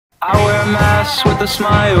I wear masks with a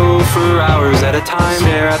smile for hours at a time.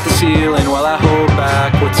 Stare at the ceiling while I hold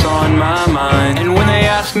back what's on my mind. And when they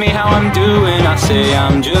ask me how I'm doing, I say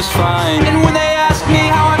I'm just fine. And when they ask me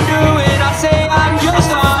how I'm doing, I say I'm just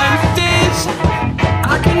fine. This,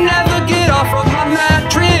 I can never get off of my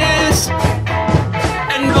mattress.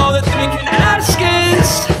 And all that they can ask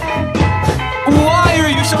is, why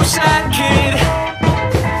are you so sad, kid?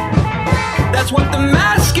 That's what the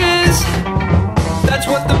mask is. That's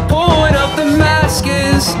what the point of the mask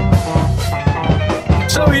is.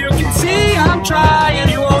 So you can see I'm trying,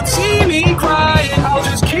 you won't see me crying. I'll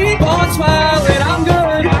just keep on smiling, I'm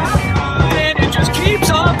good. And it just keeps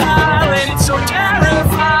on piling, it's so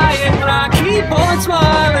terrifying. But I keep on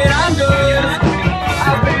smiling, I'm good.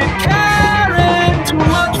 I've been caring too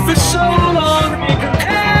much for so long, been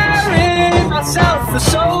comparing myself for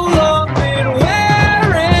so long, been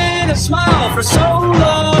wearing a smile for so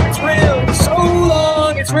long. It's real, so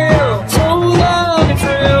long, it's real, so long, it's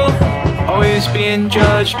real. Always being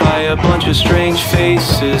judged by a bunch of strange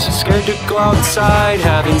faces. Scared to go outside,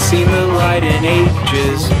 haven't seen the light in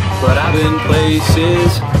ages. But I've been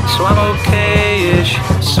places, so I'm okay-ish,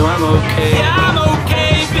 so I'm okay. Yeah, I'm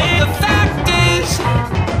okay, but the fact is,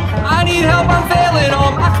 I need help, I'm failing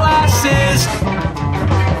all my classes.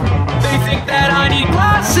 They think that I need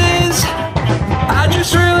glasses. I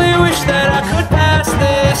just really wish that I could pass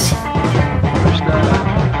this.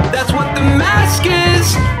 That's what the mask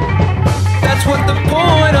is. That's what the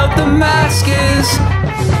point of the mask is.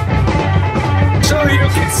 So you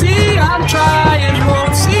can see I'm trying.